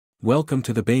Welcome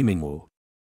to the Beimingwu.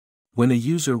 When a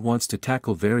user wants to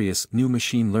tackle various new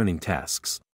machine learning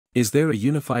tasks, is there a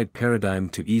unified paradigm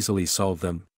to easily solve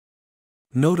them?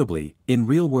 Notably, in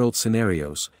real-world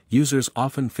scenarios, users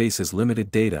often face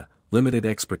limited data, limited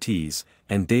expertise,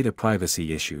 and data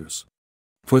privacy issues.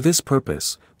 For this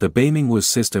purpose, the Beimingwu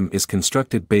system is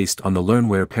constructed based on the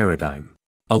Learnware paradigm.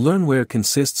 A Learnware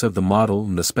consists of the model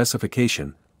and the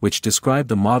specification, which describe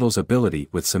the model's ability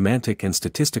with semantic and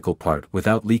statistical part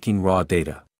without leaking raw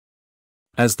data.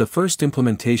 As the first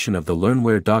implementation of the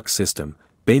Learnware doc system,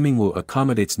 Beimingwu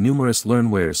accommodates numerous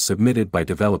Learnwares submitted by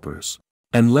developers,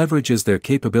 and leverages their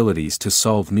capabilities to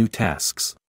solve new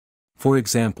tasks. For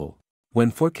example, when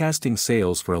forecasting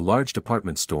sales for a large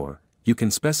department store, you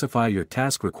can specify your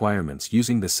task requirements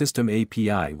using the system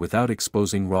API without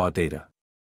exposing raw data.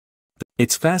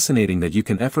 It's fascinating that you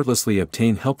can effortlessly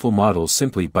obtain helpful models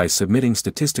simply by submitting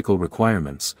statistical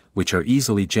requirements, which are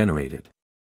easily generated.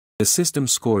 The system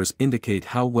scores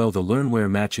indicate how well the Learnware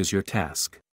matches your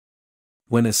task.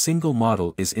 When a single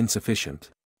model is insufficient,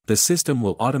 the system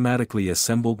will automatically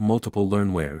assemble multiple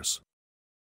Learnwares.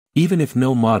 Even if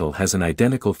no model has an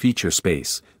identical feature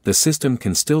space, the system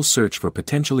can still search for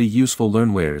potentially useful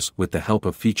Learnwares with the help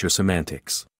of feature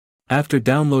semantics. After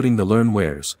downloading the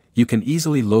Learnwares, you can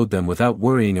easily load them without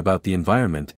worrying about the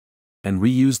environment, and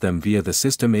reuse them via the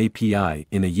system API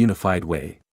in a unified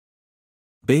way.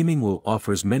 Beimingwu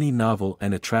offers many novel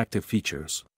and attractive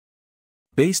features.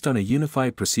 Based on a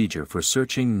unified procedure for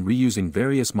searching and reusing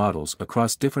various models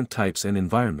across different types and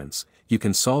environments, you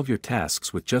can solve your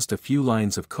tasks with just a few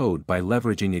lines of code by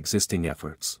leveraging existing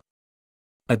efforts.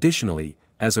 Additionally,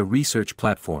 as a research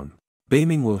platform,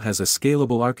 Beimingwu has a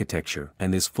scalable architecture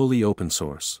and is fully open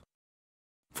source.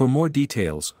 For more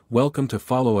details, welcome to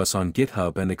follow us on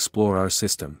GitHub and explore our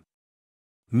system.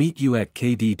 Meet you at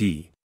KDD.